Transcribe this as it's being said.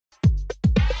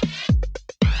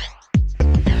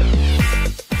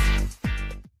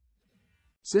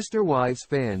Sister Wives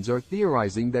fans are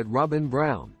theorizing that Robyn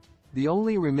Brown, the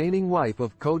only remaining wife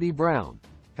of Kody Brown,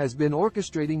 has been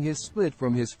orchestrating his split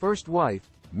from his first wife,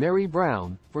 Meri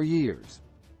Brown, for years.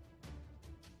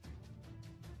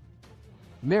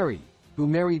 Meri, who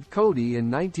married Kody in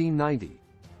 1990,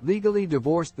 legally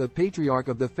divorced the patriarch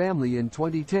of the family in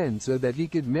 2010 so that he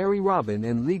could marry Robyn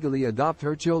and legally adopt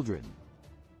her children.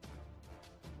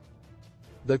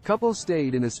 The couple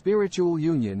stayed in a spiritual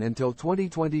union until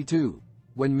 2022,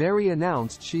 when Meri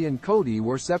announced she and Kody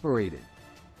were separated.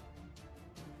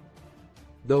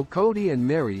 Though Kody and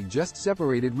Meri just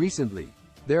separated recently,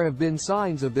 there have been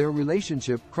signs of their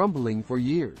relationship crumbling for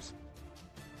years.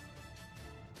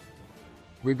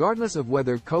 Regardless of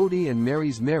whether Kody and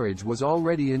Meri's marriage was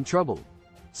already in trouble,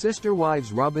 Sister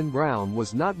Wives Robyn Brown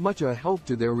was not much a help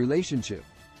to their relationship.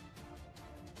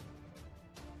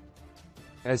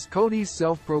 As Kody's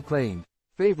self-proclaimed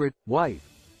favorite wife,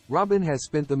 Robyn has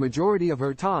spent the majority of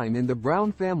her time in the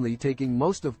Brown family, taking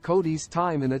most of Kody's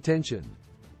time and attention.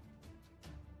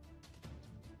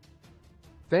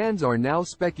 Fans are now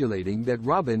speculating that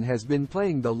Robyn has been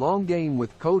playing the long game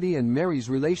with Kody and Meri's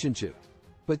relationship,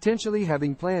 potentially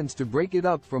having plans to break it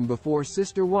up from before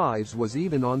Sister Wives was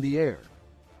even on the air.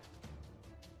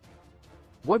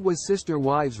 What was Sister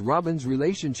Wives Robyn's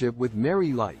relationship with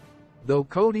Meri like? Though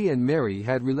Kody and Meri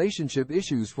had relationship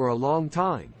issues for a long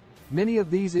time, many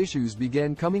of these issues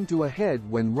began coming to a head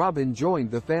when Robyn joined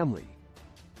the family.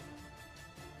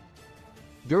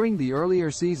 During the earlier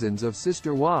seasons of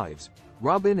Sister Wives,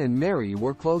 Robyn and Meri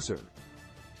were closer.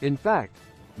 In fact,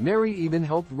 Meri even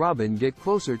helped Robyn get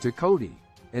closer to Kody,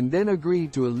 and then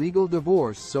agreed to a legal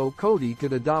divorce so Kody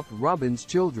could adopt Robyn's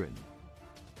children.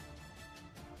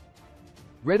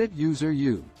 Reddit user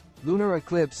Lunar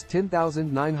Eclipse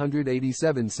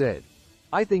 10987 said,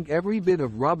 "I think every bit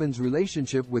of Robyn's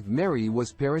relationship with Meri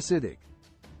was parasitic.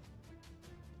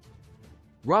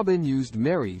 Robyn used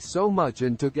Meri so much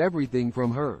and took everything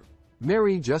from her.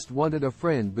 Meri just wanted a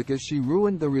friend because she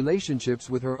ruined the relationships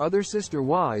with her other sister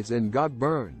wives and got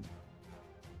burned."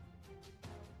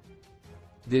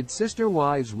 Did Sister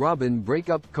Wives Robyn break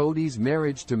up Kody's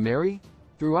marriage to Meri?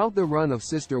 Throughout the run of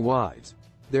Sister Wives,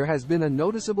 there has been a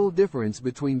noticeable difference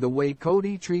between the way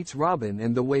Kody treats Robyn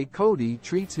and the way Kody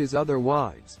treats his other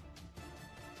wives.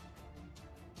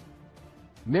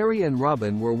 Meri and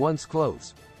Robyn were once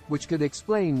close, which could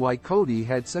explain why Kody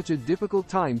had such a difficult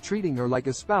time treating her like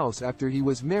a spouse after he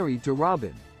was married to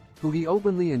Robyn, who he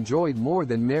openly enjoyed more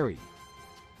than Meri.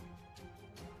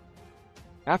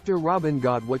 After Robyn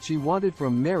got what she wanted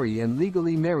from Meri and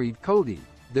legally married Kody,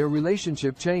 their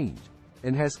relationship changed,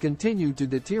 and has continued to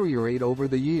deteriorate over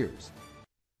the years.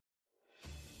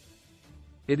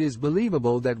 It is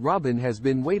believable that Robyn has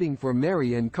been waiting for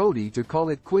Meri and Kody to call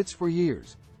it quits for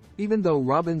years, even though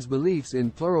Robyn's beliefs in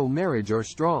plural marriage are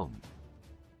strong.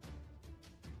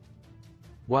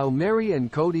 While Meri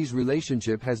and Kody's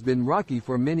relationship has been rocky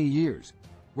for many years,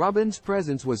 Robyn's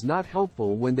presence was not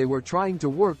helpful when they were trying to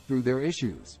work through their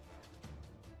issues.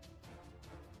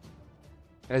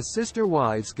 As Sister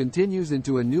Wives continues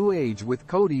into a new age with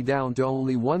Kody down to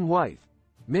only one wife,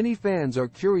 many fans are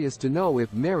curious to know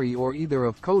if Meri or either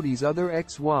of Kody's other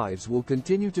ex-wives will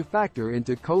continue to factor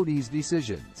into Kody's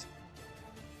decisions.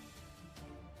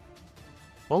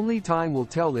 Only time will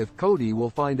tell if Kody will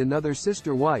find another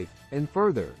sister wife, and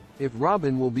further, if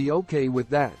Robyn will be okay with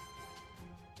that.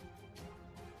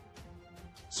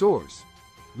 Source: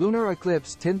 Lunar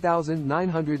Eclipse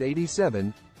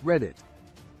 10987, Reddit.